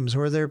homes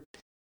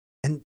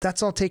and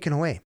that's all taken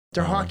away.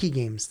 Their hockey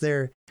games,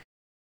 their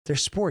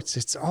sports,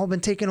 it's all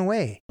been taken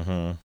away.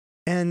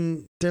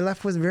 And they're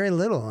left with very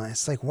little. And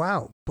it's like,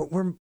 wow, but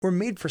we're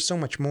made for so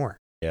much more.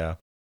 Yeah.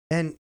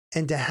 And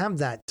to have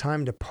that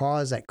time to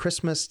pause at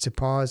Christmas, to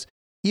pause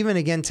even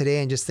again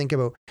today and just think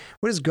about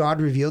what has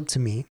God revealed to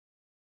me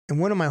and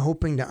what am I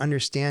hoping to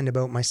understand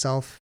about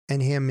myself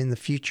and him in the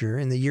future,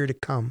 in the year to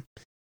come,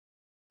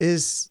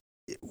 is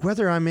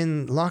whether I'm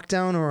in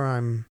lockdown or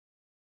I'm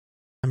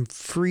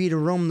free to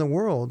roam the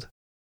world.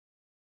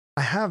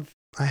 I have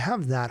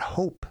that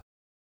hope.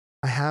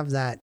 I have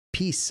that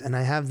peace, and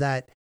I have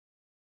that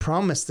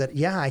promise that,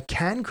 yeah, I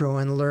can grow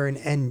and learn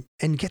and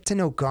get to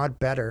know God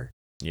better.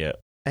 Yeah.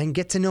 And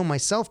get to know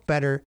myself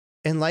better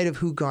in light of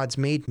who God's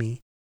made me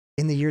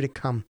in the year to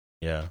come.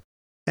 Yeah.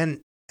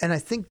 And I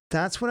think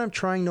that's what I'm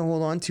trying to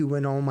hold on to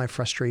in all my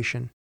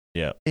frustration.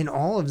 Yeah. In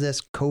all of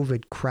this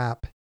COVID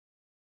crap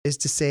is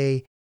to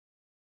say,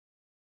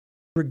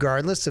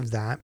 regardless of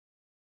that,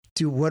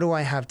 what do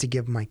I have to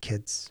give my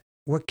kids?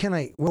 What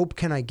hope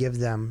can I give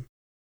them?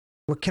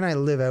 What can I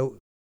live out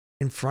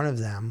in front of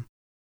them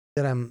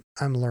that I'm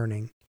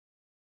learning?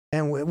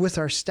 And with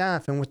our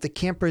staff and with the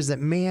campers that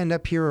may end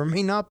up here or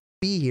may not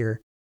be here,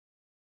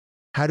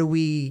 how do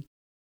we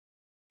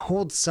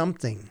hold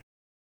something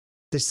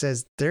that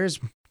says there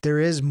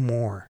is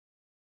more?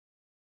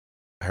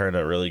 I heard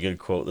a really good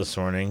quote this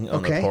morning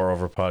on the Pour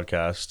Over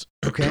podcast.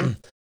 Okay.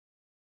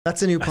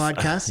 That's a new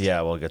podcast.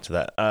 Yeah, we'll get to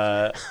that.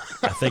 I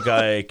think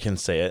I can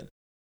say it.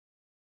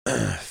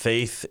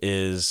 Faith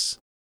is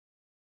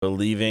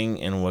believing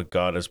in what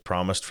God has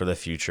promised for the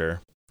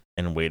future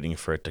and waiting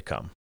for it to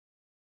come.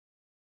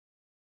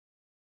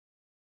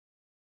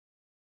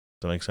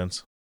 Does that make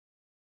sense?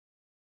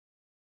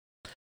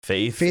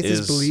 Faith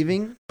is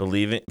believing.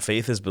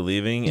 Faith is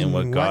believing in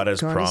what God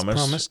has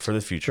promised for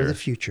the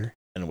future.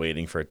 And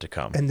waiting for it to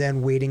come. And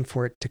then waiting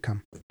for it to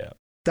come. Yeah.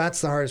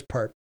 That's the hardest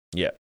part.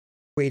 Yeah.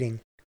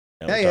 Waiting.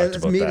 Yeah,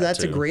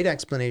 that's a great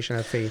explanation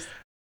of faith.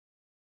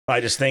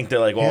 I just think that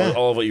like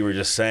all of what you were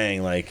just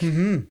saying, like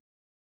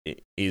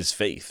is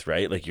faith,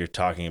 right? Like you're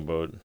talking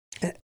about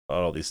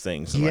all these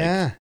things.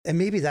 Yeah. Like, and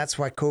maybe that's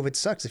why COVID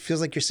sucks. It feels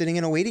like you're sitting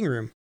in a waiting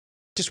room,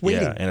 just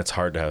waiting. Yeah, and it's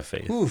hard to have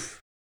faith. Oof.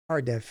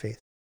 Hard to have faith.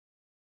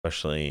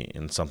 Especially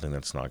in something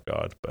that's not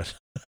God, but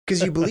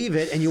because you believe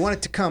it and you want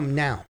it to come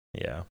now.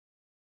 Yeah.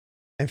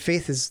 And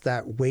faith is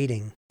that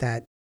waiting,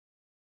 that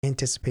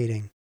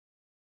anticipating.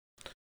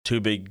 Two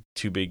big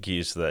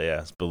keys to that,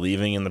 yeah. It's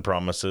believing in the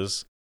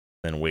promises,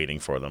 then waiting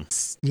for them.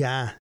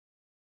 Yeah.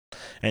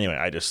 Anyway,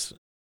 I just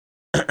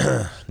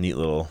neat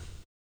little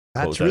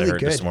quote that really I heard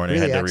good. this morning.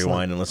 Really I had to excellent.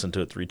 rewind and listen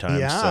to it 3 times.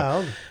 Yeah.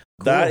 So cool.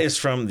 That is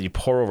from the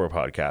Pour Over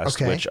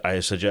podcast, which I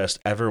suggest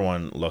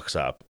everyone looks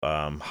up.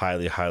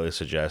 Highly, highly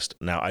suggest.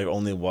 Now, I've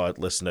only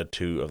listened to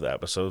 2 of the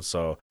episodes,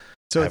 so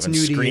I it's haven't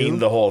new to screened you?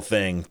 the whole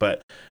thing,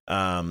 but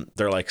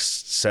they're like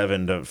 5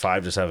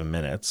 to 7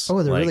 minutes.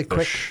 Oh, they're like, really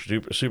quick.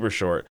 Super, super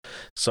short.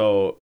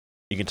 So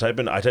you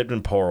can I typed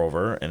in Pour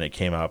Over, and it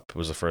came up. It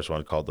was the first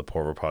one called the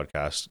Pour Over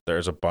podcast.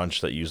 There's a bunch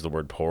that use the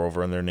word pour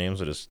over in their names,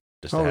 so just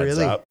a heads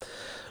up.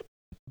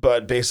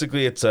 But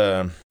basically, it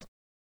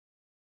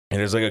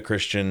is like a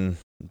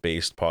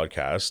Christian-based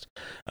podcast,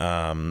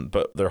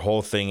 but their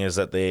whole thing is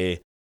that they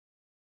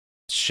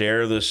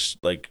share this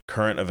like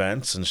current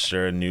events and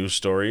share news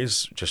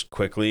stories just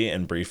quickly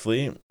and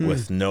briefly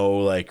with no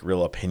like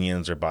real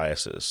opinions or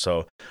biases.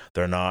 So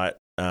they're not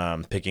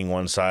picking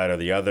one side or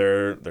the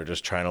other. They're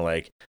just trying to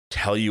like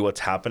tell you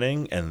what's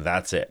happening, and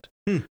that's it.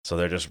 So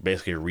they're just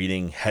basically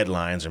reading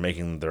headlines or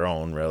making their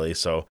own, really.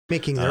 So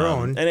making their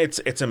own, and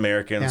it's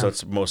American, so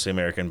it's mostly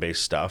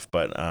American-based stuff,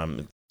 but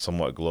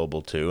somewhat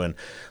global too. And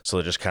so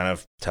they're just kind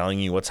of telling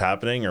you what's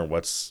happening or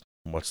what's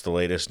the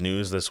latest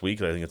news this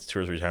week. I think it's 2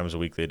 or 3 times a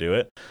week they do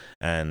it,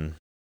 and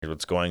here's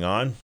what's going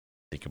on.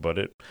 Think about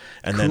it,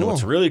 and then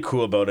what's really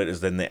cool about it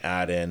is then they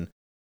add in,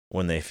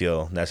 when they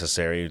feel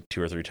necessary, 2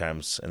 or 3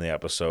 times in the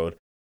episode,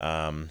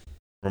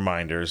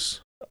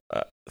 reminders,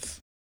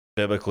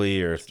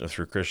 biblically or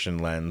through Christian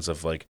lens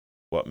of like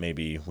what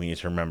maybe we need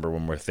to remember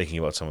when we're thinking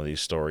about some of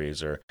these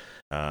stories or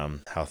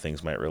how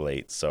things might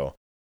relate. So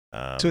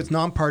it's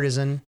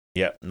nonpartisan.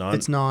 Yeah,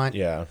 it's not.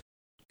 Yeah,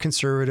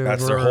 conservative.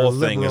 That's their whole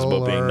thing is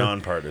about being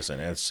nonpartisan.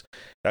 It's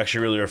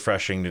actually really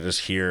refreshing to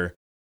just hear,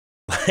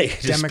 like,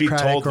 just be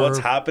told what's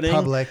happening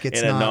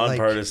in a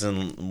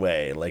nonpartisan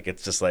way. Like,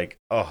 it's just like,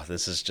 oh,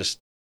 this is just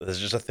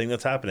a thing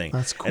that's happening.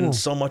 That's cool. And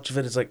so much of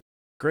it is like,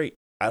 great.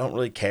 I don't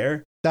really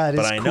care. But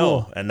I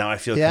know, and now I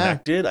feel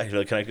connected. I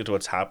feel connected to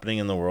what's happening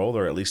in the world,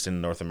 or at least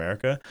in North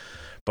America.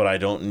 But I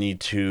don't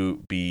need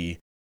to be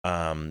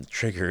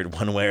triggered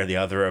one way or the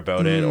other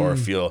about it, or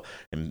feel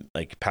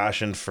like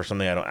passion for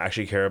something I don't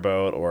actually care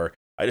about, or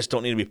I just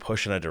don't need to be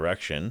pushed in a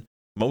direction.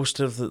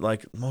 Most of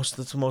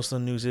the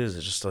news is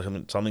just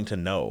something to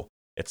know.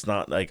 it's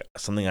not like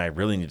something I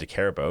really need to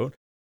care about.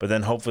 But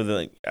then hopefully,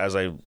 like, as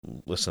I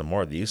listen to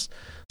more of these,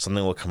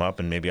 something will come up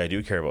and maybe I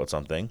do care about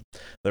something.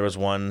 There was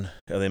one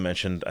they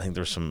mentioned, I think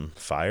there were some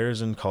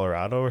fires in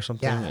Colorado or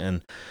something.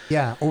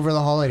 Over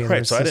the holiday.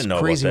 Right, so I didn't know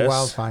crazy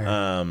about this.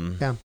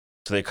 wildfire.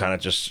 So they kind of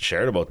just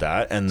shared about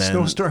that, and then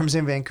snowstorms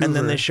in Vancouver. And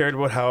then they shared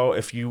about how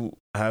if you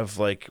have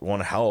like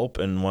want to help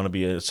and want to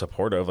be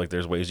supportive, like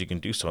there's ways you can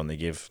do so, and they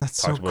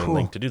talked about a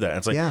link to do that. And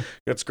it's like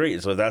that's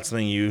great. So if that's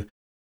something you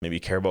maybe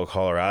care about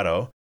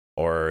Colorado,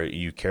 or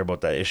you care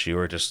about that issue,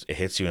 or just it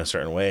hits you in a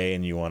certain way,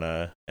 and you want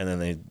to, and then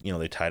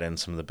they tied in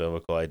some of the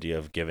biblical idea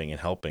of giving and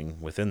helping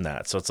within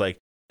that. So it's like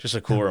just a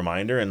cool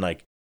reminder, and like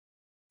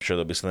I'm sure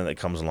there'll be something that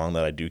comes along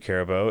that I do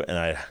care about,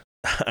 and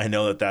I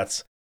know that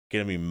that's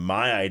going to be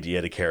my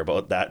idea to care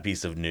about that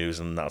piece of news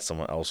and not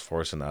someone else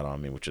forcing that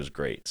on me, which is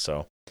great.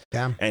 So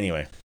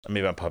anyway,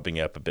 maybe I'm pumping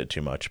it up a bit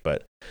too much,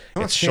 but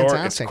it's short,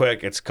 fantastic. It's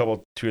quick, it's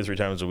 2 or 3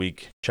 times a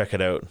week. Check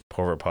it out,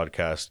 Poor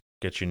Podcast.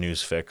 Get your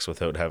news fix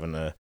without having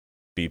to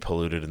be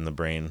polluted in the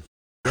brain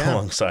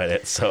alongside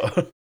it.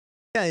 So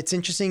it's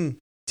interesting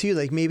too.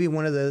 Like maybe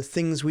one of the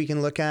things we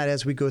can look at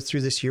as we go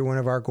through this year, one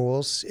of our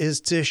goals is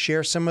to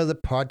share some of the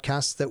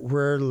podcasts that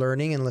we're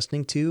learning and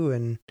listening to.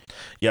 And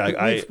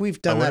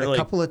we've done that a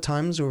couple of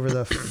times over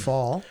the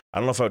fall. I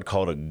don't know if I would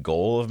call it a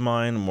goal of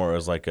mine, more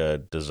as like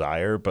a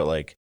desire, but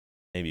like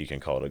maybe you can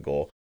call it a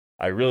goal.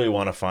 I really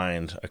want to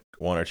find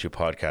 1 or 2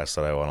 podcasts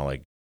that I want to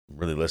like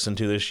really listen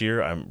to this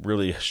year. I'm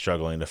really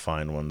struggling to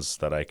find ones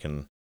that I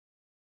can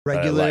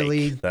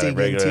regularly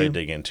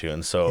dig into.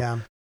 And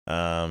so,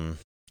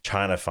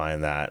 trying to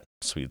find that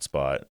sweet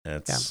spot.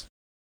 And so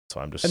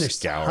I'm just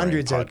scouring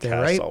hundreds podcasts out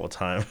there, right? All the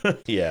time.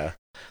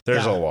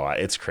 There's a lot.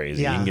 It's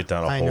crazy. You can get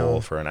down a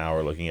hole for an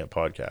hour looking at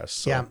podcasts.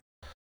 So.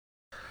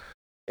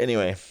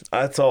 Anyway,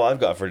 that's all I've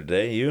got for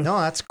today. You? No,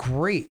 that's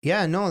great.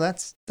 Yeah, no,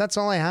 that's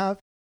all I have.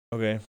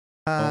 Okay.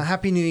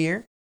 Happy New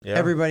Year,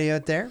 everybody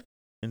out there.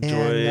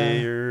 Enjoy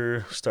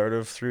your start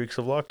of 3 weeks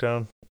of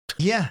lockdown.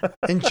 Yeah,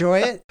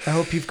 enjoy it. I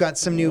hope you've got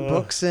some new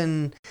books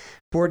and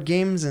board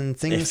games and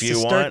things to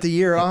start the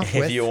year off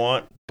with. If you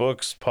want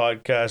books,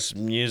 podcasts,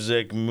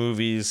 music,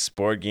 movies,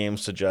 board game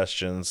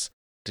suggestions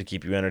to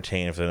keep you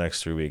entertained for the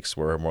next 3 weeks,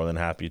 we're more than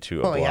happy to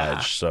oblige. Yeah.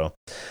 So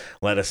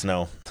let us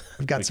know.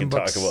 I've got some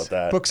books, talk about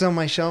that. Books on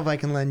my shelf I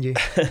can lend you.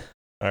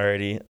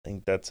 Alrighty, I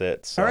think that's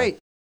it. So. All right.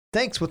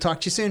 Thanks. We'll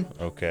talk to you soon.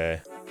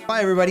 Okay. Bye,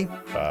 everybody.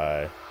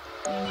 Bye.